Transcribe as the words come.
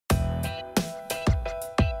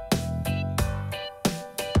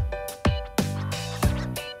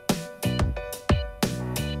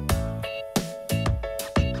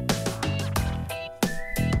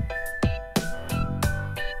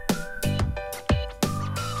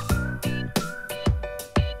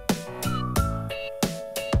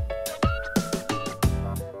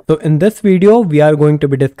So in this video, we are going to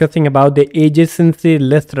be discussing about the adjacency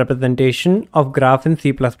list representation of graph in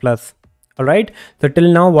C++. Alright, so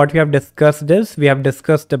till now what we have discussed is, we have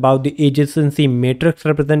discussed about the adjacency matrix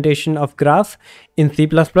representation of graph in C++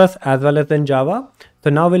 as well as in Java. So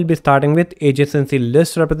now we'll be starting with adjacency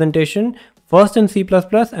list representation, first in C++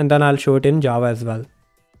 and then I'll show it in Java as well.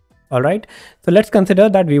 Alright, so let's consider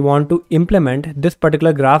that we want to implement this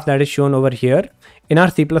particular graph that is shown over here in our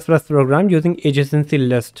C++ program using adjacency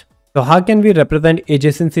list. So how can we represent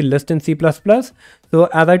adjacency list in C++? So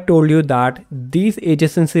as I told you that these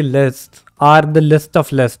adjacency lists are the list of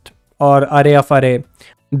list or array of array.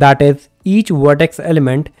 That is, each vertex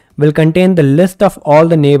element will contain the list of all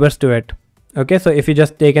the neighbors to it. Okay, so if you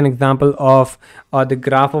just take an example of the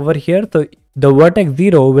graph over here, so the vertex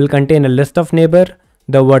 0 will contain a list of neighbor,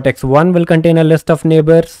 the vertex 1 will contain a list of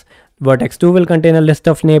neighbors, vertex 2 will contain a list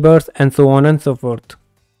of neighbors, and so on and so forth.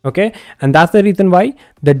 Okay, and that's the reason why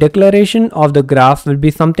the declaration of the graph will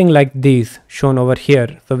be something like these shown over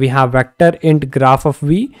here. So we have vector int graph of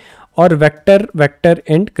v or vector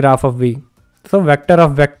int graph of v. So vector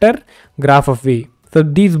of vector graph of v. So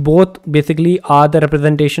these both basically are the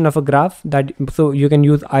representation of a graph that, so you can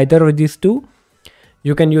use either of these two.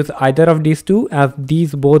 You can use either of these two as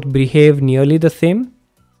these both behave nearly the same.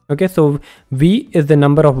 Okay, so v is the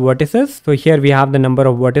number of vertices. So here we have the number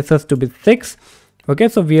of vertices to be 6. Okay,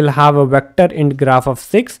 so we'll have a vector int graph of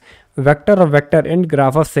 6, vector of vector int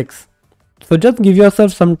graph of 6. So just give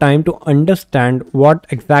yourself some time to understand what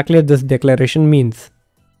exactly this declaration means.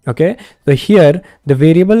 Okay, so here the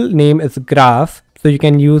variable name is graph. So you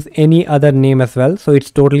can use any other name as well. So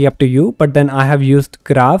it's totally up to you. But then I have used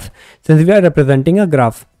graph since we are representing a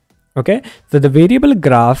graph. Okay, so the variable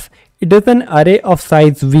graph, it is an array of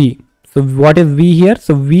size v. So what is v here?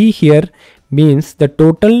 So v here means the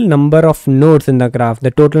total number of nodes in the graph,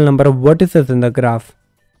 the total number of vertices in the graph.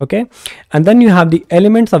 Okay, and then you have the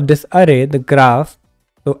elements of this array, the graph.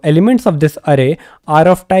 So elements of this array are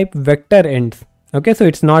of type vector ints. Okay, so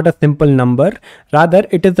it's not a simple number, rather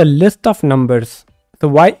it is a list of numbers. So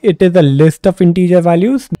why it is a list of integer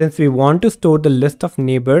values? Since we want to store the list of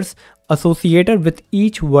neighbors associated with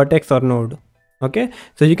each vertex or node. Okay,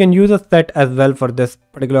 so you can use a set as well for this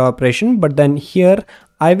particular operation, but then here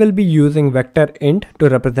I will be using vector int to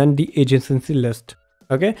represent the adjacency list.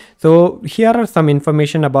 Okay, so here are some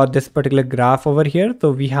information about this particular graph over here. So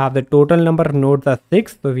we have the total number of nodes as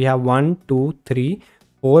 6. So we have 1, 2, 3,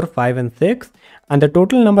 4, 5 and 6, and the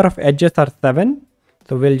total number of edges are 7.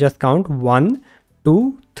 So we'll just count 1,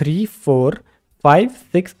 2, 3, 4, 5,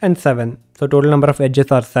 6 and 7. So total number of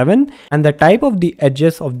edges are 7, and the type of the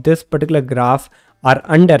edges of this particular graph are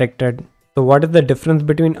undirected. So what is the difference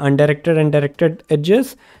between undirected and directed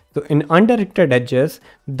edges? So in undirected edges,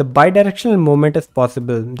 the bidirectional movement is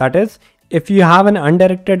possible. That is, if you have an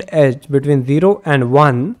undirected edge between 0 and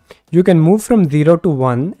 1, you can move from 0 to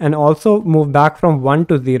 1 and also move back from 1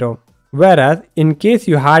 to 0. Whereas in case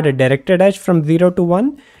you had a directed edge from 0 to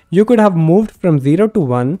 1, you could have moved from 0 to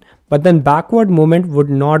 1, but then backward movement would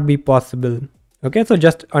not be possible. Okay, so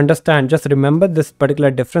just understand, just remember this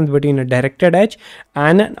particular difference between a directed edge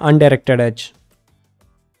and an undirected edge.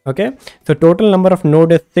 Okay, so total number of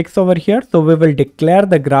node is 6 over here. So we will declare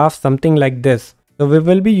the graph something like this. So we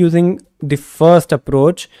will be using the first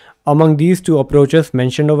approach among these two approaches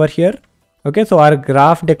mentioned over here. Okay, so our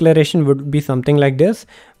graph declaration would be something like this: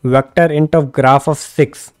 vector int of graph of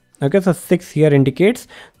 6. Okay, so 6 here indicates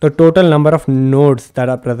the total number of nodes that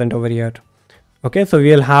are present over here. Okay, so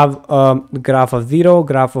we'll have graph of 0,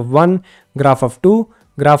 graph of 1, graph of 2,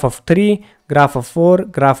 graph of 3, graph of 4,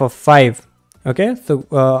 graph of 5. Okay, so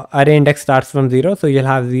array index starts from 0, so you'll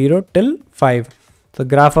have 0 till 5. So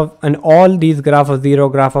graph of, and all these graph of 0,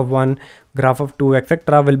 graph of 1, graph of 2,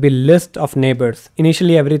 etc. will be list of neighbors.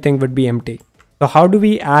 Initially everything would be empty. So how do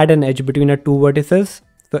we add an edge between the two vertices?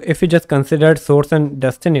 So if you just consider source and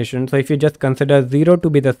destination, so if you just consider 0 to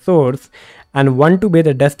be the source and 1 to be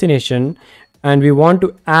the destination, and we want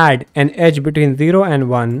to add an edge between 0 and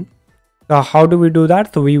 1, so how do we do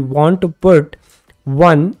that? So we want to put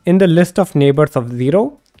 1 in the list of neighbors of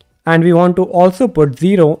 0, and we want to also put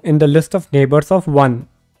 0 in the list of neighbors of 1.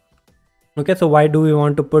 Okay, so why do we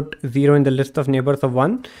want to put 0 in the list of neighbors of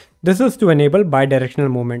 1? This is to enable bidirectional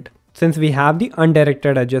movement, since we have the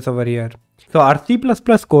undirected edges over here. So our C++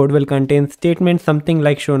 code will contain statements something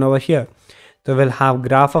like shown over here. So we'll have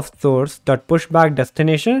graph of source dot pushback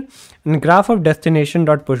destination and graph of destination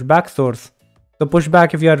dot pushback source. So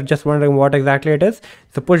pushback, if you are just wondering what exactly it is,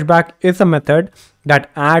 so pushback is a method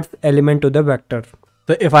that adds element to the vector.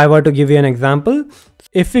 So if I were to give you an example,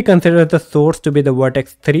 if we consider the source to be the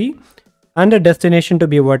vertex 3 and the destination to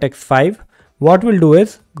be vertex 5, what we'll do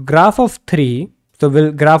is graph of 3. So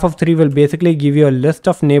graph of 3 will basically give you a list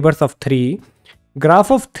of neighbors of 3.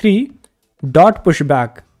 Graph of 3 dot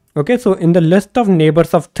pushback. Okay, so in the list of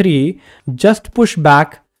neighbors of 3, just push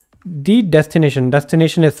back the destination.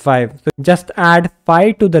 Destination is 5. So just add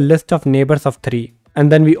 5 to the list of neighbors of 3.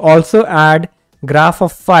 And then we also add graph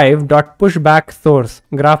of 5 dot pushback source.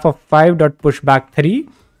 Graph of 5 dot pushback 3.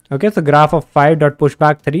 Okay, so graph of 5 dot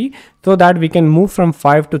pushback 3, so that we can move from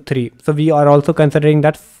 5 to 3. So we are also considering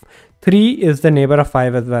that 3 is the neighbor of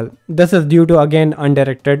 5 as well. This is due to, again,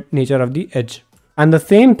 undirected nature of the edge. And the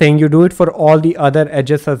same thing, you do it for all the other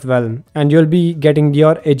edges as well. And you'll be getting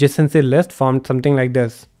your adjacency list formed something like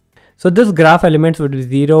this. So this graph elements would be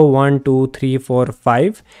 0, 1, 2, 3, 4,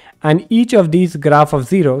 5. And each of these graph of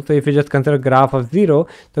 0. So if you just consider graph of 0,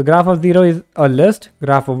 the graph of 0 is a list.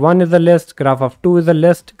 Graph of 1 is a list. Graph of 2 is a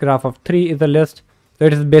list. Graph of 3 is a list. So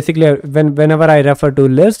it is basically, whenever I refer to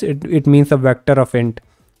list, it means a vector of int.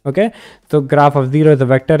 Okay, so graph of 0 is a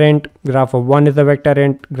vector int, graph of 1 is a vector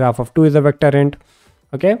int, graph of 2 is a vector int.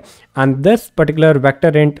 Okay, and this particular vector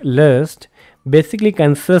int list basically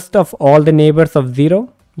consists of all the neighbors of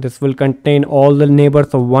 0. This will contain all the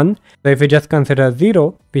neighbors of 1. So if we just consider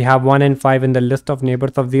 0, we have 1 and 5 in the list of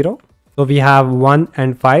neighbors of 0. So we have 1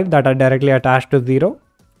 and 5 that are directly attached to 0.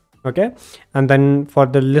 Okay, and then for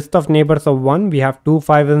the list of neighbors of 1, we have 2,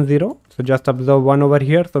 5 and 0. So just observe 1 over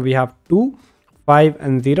here. So we have 2, 5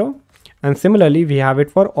 and 0, and similarly we have it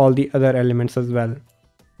for all the other elements as well,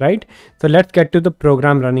 right? So let's get to the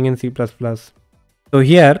program running in C++. So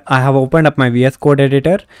here I have opened up my VS Code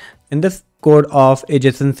editor. In this code of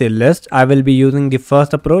adjacency list, I will be using the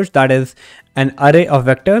first approach, that is an array of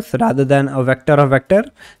vectors rather than a vector of vector.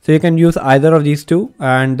 So you can use either of these two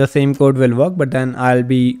and the same code will work, but then I'll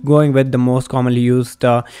be going with the most commonly used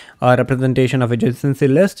representation of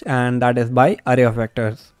adjacency list, and that is by array of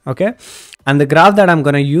vectors. Okay, and the graph that I'm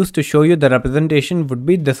going to use to show you the representation would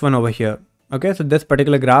be this one over here. Okay, so this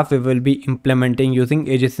particular graph we will be implementing using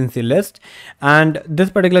adjacency list, and this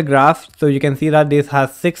particular graph, so you can see that this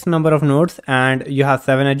has 6 number of nodes and you have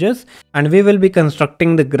 7 edges, and we will be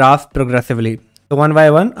constructing the graph progressively. So one by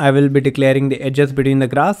one, I will be declaring the edges between the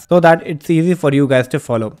graphs so that it's easy for you guys to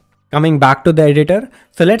follow. Coming back to the editor,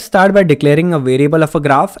 so let's start by declaring a variable of a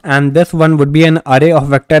graph, and this one would be an array of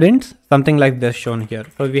vector ints, something like this shown here.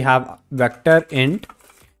 So we have vector int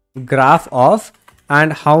graph of,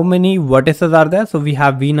 and how many vertices are there? So we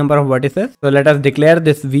have v number of vertices. So let us declare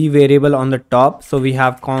this v variable on the top. So we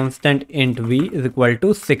have constant int v is equal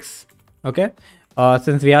to 6. Okay,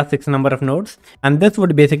 since we have 6 number of nodes, and this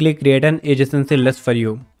would basically create an adjacency list for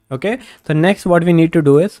you. Okay, so next what we need to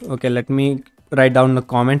do is, okay, let me write down the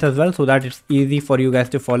comments as well so that it's easy for you guys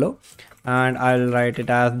to follow, and I'll write it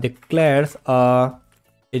as declares a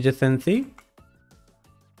adjacency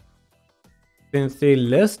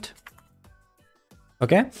list.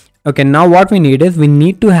 Okay, now what we need is we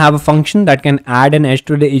need to have a function that can add an edge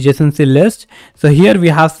to the adjacency list. So here we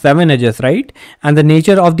have 7 edges, right? And the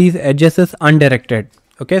nature of these edges is undirected.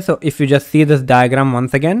 Okay, so if you just see this diagram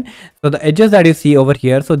once again, so the edges that you see over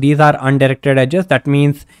here, so these are undirected edges. That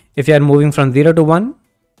means if you are moving from 0 to 1,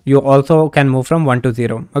 you also can move from 1 to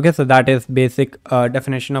 0. Okay, so that is basic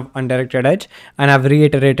definition of undirected edge, and I've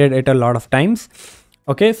reiterated it a lot of times.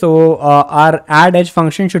 Okay, so our add edge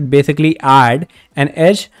function should basically add an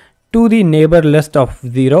edge to the neighbor list of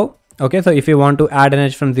 0. Okay, so if you want to add an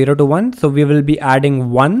edge from 0 to 1, so we will be adding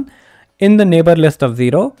 1 in the neighbor list of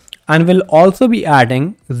 0, and we'll also be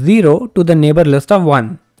adding 0 to the neighbor list of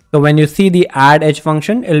 1. So when you see the add edge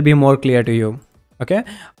function, it'll be more clear to you. Okay,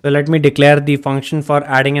 so let me declare the function for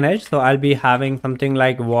adding an edge. So I'll be having something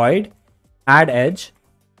like void add edge.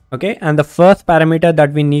 Okay, and the first parameter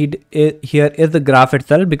that we need here is the graph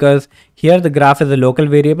itself, because here the graph is a local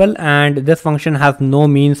variable and this function has no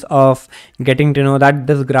means of getting to know that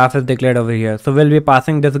this graph is declared over here. So we'll be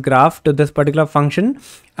passing this graph to this particular function,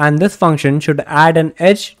 and this function should add an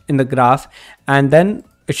edge in the graph, and then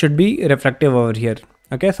it should be reflective over here.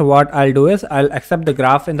 Okay, so what I'll do is I'll accept the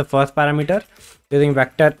graph in the first parameter using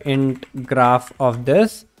vector int graph of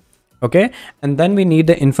this. Okay, and then we need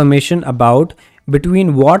the information about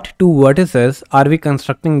between what two vertices are we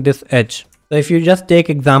constructing this edge. So if you just take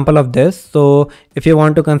example of this, so if you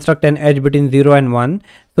want to construct an edge between 0 and 1,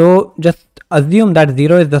 so just assume that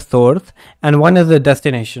 0 is the source and 1 is the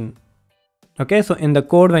destination. Okay, so in the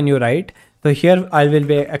code when you write, so here I will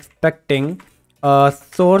be expecting a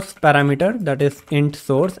source parameter, that is int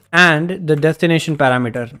source, and the destination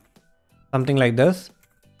parameter, something like this.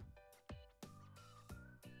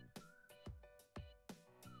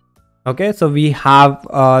 Okay, so we have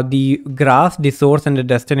the graph, the source and the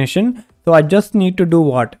destination. So I just need to do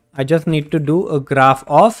what? I just need to do a graph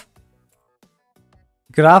of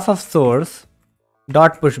source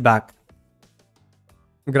dot pushback,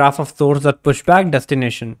 graph of source dot pushback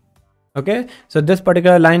destination. Okay, so this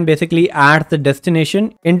particular line basically adds the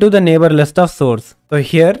destination into the neighbor list of source. So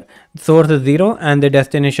here source is 0 and the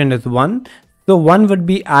destination is 1. So 1 would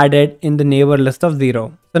be added in the neighbor list of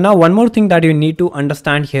 0. So now one more thing that you need to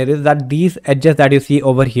understand here is that these edges that you see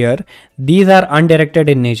over here, these are undirected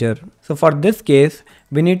in nature. So for this case,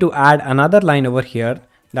 we need to add another line over here,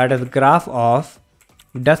 that is graph of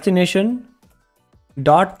destination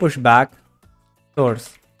dot pushback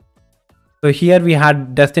source. So here we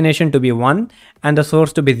had destination to be 1 and the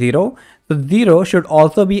source to be 0. So 0 should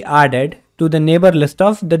also be added to the neighbor list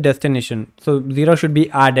of the destination. So 0 should be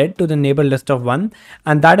added to the neighbor list of 1,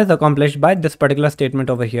 and that is accomplished by this particular statement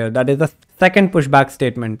over here. That is the second pushback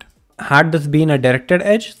statement. Had this been a directed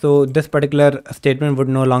edge, so this particular statement would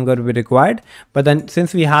no longer be required. But then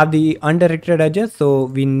since we have the undirected edges, so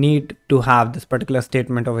we need to have this particular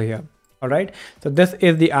statement over here. All right. So this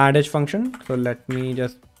is the add edge function. So let me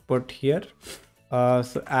just put here.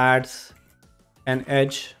 So adds an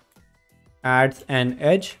edge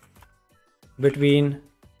between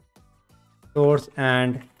source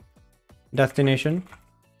and destination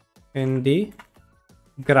in the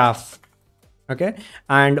graph. Okay,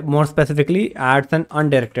 and more specifically adds an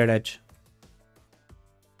undirected edge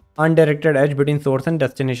between source and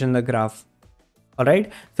destination in the graph. All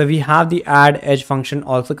right, so we have the add edge function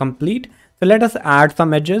also complete. So let us add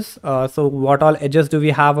some edges. So what all edges do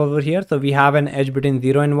we have over here? So we have an edge between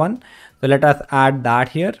 0 and 1. So let us add that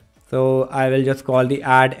here. So I will just call the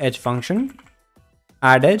add edge function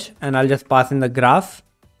add edge, and I'll just pass in the graph,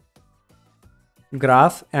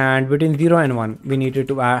 and between 0 and 1 we needed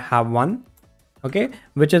to have 1. Okay,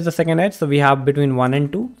 which is the second edge. So we have between 1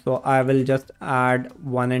 and 2. So I will just add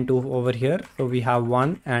 1 and 2 over here. So we have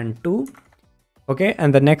 1 and 2. Okay,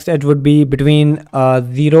 and the next edge would be between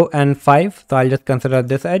 0 and 5. So I'll just consider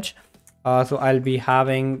this edge. So I'll be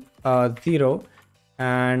having 0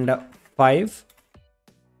 and 5.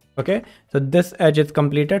 Okay, so this edge is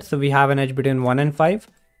completed. So we have an edge between 1 and 5.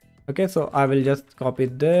 Okay, so I will just copy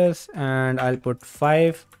this and I'll put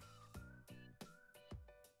 5.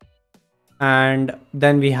 And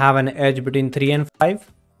then we have an edge between 3 and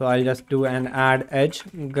 5. So I'll just do an add edge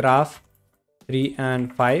graph 3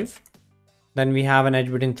 and 5. Then we have an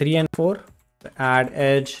edge between 3 and 4. Add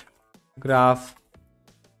edge graph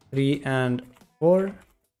 3 and 4.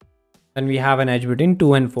 Then we have an edge between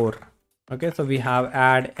 2 and 4. Okay, so we have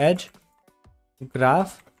add edge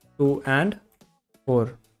graph 2 and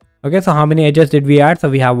 4. Okay, so how many edges did we add? So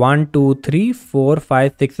we have 1, 2, 3, 4,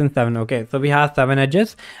 5, 6, and 7. Okay, so we have 7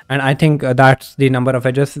 edges, and I think that's the number of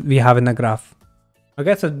edges we have in the graph.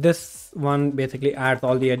 Okay, so this one basically adds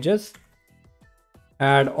all the edges.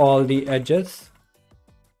 Add all the edges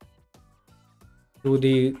to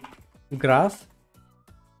the graph.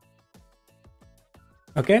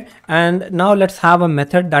 Okay, and now let's have a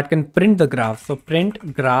method that can print the graph. So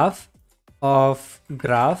print graph of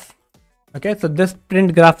graph. Okay, so this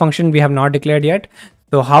print graph function we have not declared yet.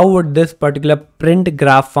 So how would this particular print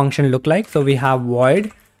graph function look like? So we have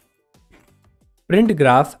void print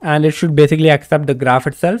graph, and it should basically accept the graph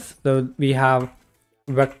itself. So we have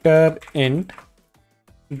vector int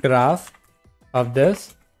graph of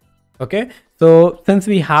this. Okay, so since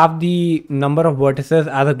we have the number of vertices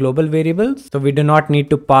as a global variable, so we do not need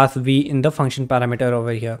to pass v in the function parameter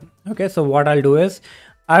over here. Okay, so what I'll do is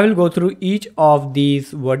I will go through each of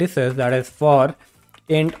these vertices, that is for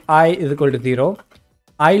int I is equal to 0,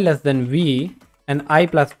 I less than v, and I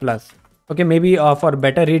plus plus. Okay, maybe for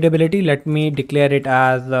better readability, let me declare it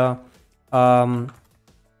as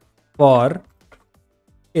for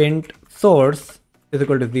int source is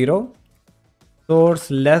equal to 0, source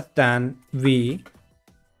less than v,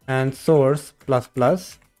 and source plus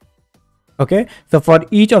plus. Okay, so for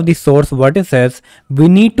each of the source vertices, we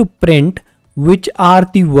need to print which are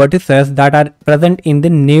the vertices that are present in the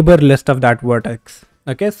neighbor list of that vertex.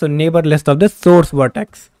 Okay, so neighbor list of the source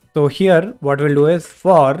vertex. So here what we'll do is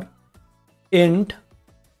for int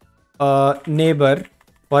neighbor,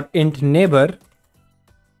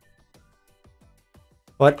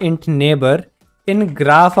 in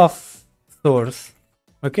graph of source.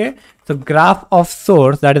 Okay, so graph of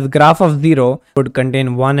source, that is graph of 0, would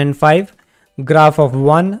contain 1 and 5. Graph of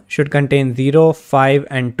 1 should contain 0, 5,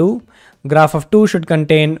 and 2. Graph of 2 should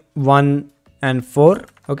contain 1 and 4.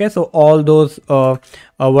 Okay, so all those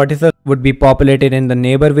vertices would be populated in the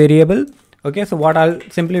neighbor variable. Okay, so what I'll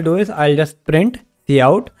simply do is I'll just print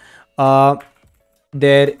cout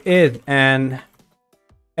there is an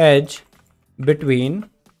edge between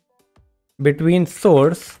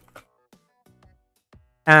source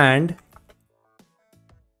and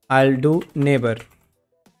I'll do neighbor.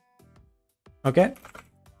 Okay,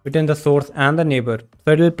 between the source and the neighbor.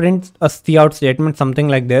 So it will print a cout statement, something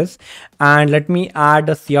like this. And let me add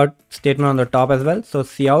a cout statement on the top as well. So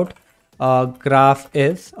cout graph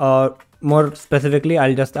is, or more specifically,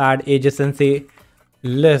 I'll just add adjacency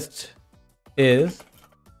list is,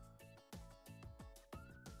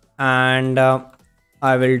 and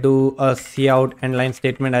I will do a cout end line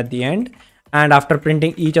statement at the end. And after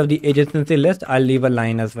printing each of the adjacency list, I'll leave a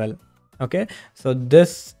line as well. Okay, so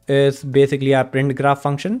this is basically our print graph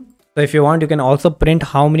function. So if you want, you can also print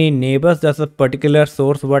how many neighbors does a particular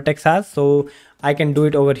source vertex has. So I can do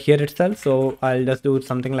it over here itself. So I'll just do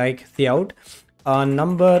something like cout a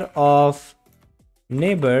number of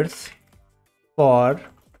neighbors for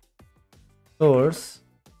source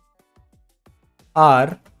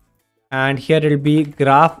are, and here it will be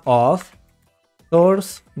graph of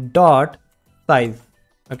source dot size.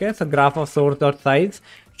 Okay, so graph of source dot size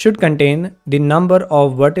should contain the number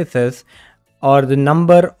of vertices or the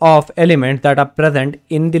number of elements that are present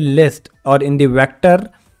in the list or in the vector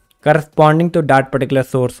corresponding to that particular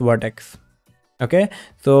source vertex. Okay,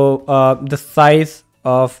 so the size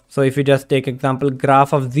of, so if you just take example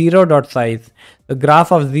graph of 0 dot size, the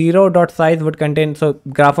graph of 0 dot size would contain, so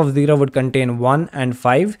graph of 0 would contain 1 and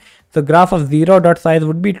 5. So graph of 0 dot size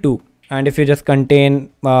would be 2. And if you just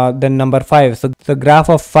contain the number 5, so graph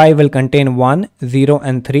of 5 will contain 1, 0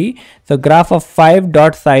 and 3. So graph of 5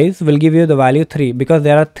 dot size will give you the value 3 because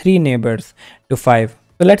there are 3 neighbors to 5.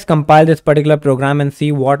 So let's compile this particular program and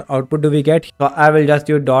see what output do we get. So I will just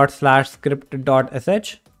do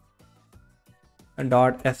 ./script.sh.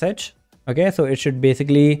 Okay, so it should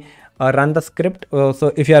basically run the script.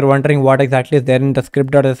 So if you are wondering what exactly is there in the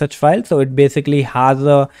script.sh file, so it basically has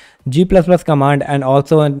a G++ command and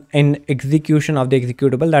also an execution of the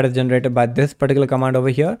executable that is generated by this particular command over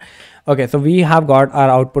here. Okay, so we have got our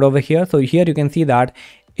output over here. So here you can see that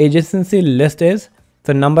adjacency list is,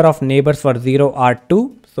 the number of neighbors for 0 are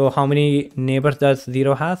 2. So how many neighbors does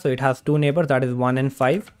 0 have? So it has 2 neighbors, that is 1 and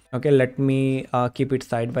 5. Okay, let me keep it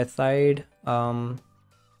side by side.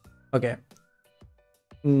 Okay,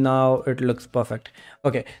 now it looks perfect.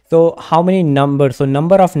 Okay, so how many numbers? So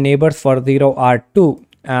number of neighbors for 0 are 2,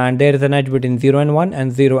 and there is an edge between 0 and 1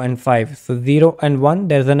 and 0 and 5. So 0 and 1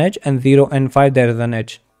 there is an edge, and 0 and 5 there is an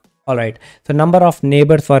edge. All right, so number of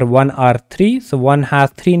neighbors for 1 are 3. So 1 has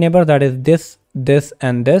 3 neighbors, that is this, this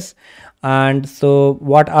and this. And so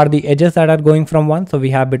what are the edges that are going from 1? So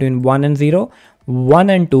we have between 1 and 0, 1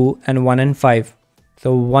 and 2, and 1 and 5.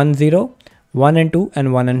 So 1, 0, 1 and 2,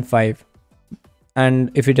 and 1 and 5.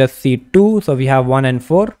 And if you just see 2, so we have 1 and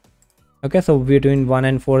 4. Okay, so between 1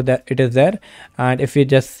 and 4 that it is there. And if we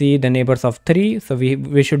just see the neighbors of 3, so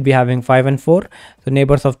we should be having 5 and 4. So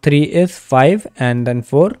neighbors of 3 is 5 and then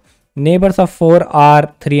 4. Neighbors of 4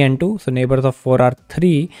 are 3 and 2. So neighbors of 4 are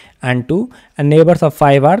 3 and 2. And neighbors of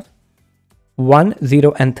 5 are 1,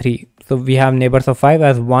 0 and 3. So we have neighbors of 5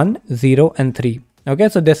 as 1, 0 and 3. Okay,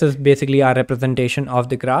 so this is basically our representation of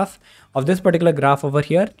the graph of this particular graph over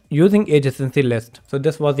here using adjacency list. So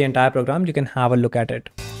this was the entire program. You can have a look at it.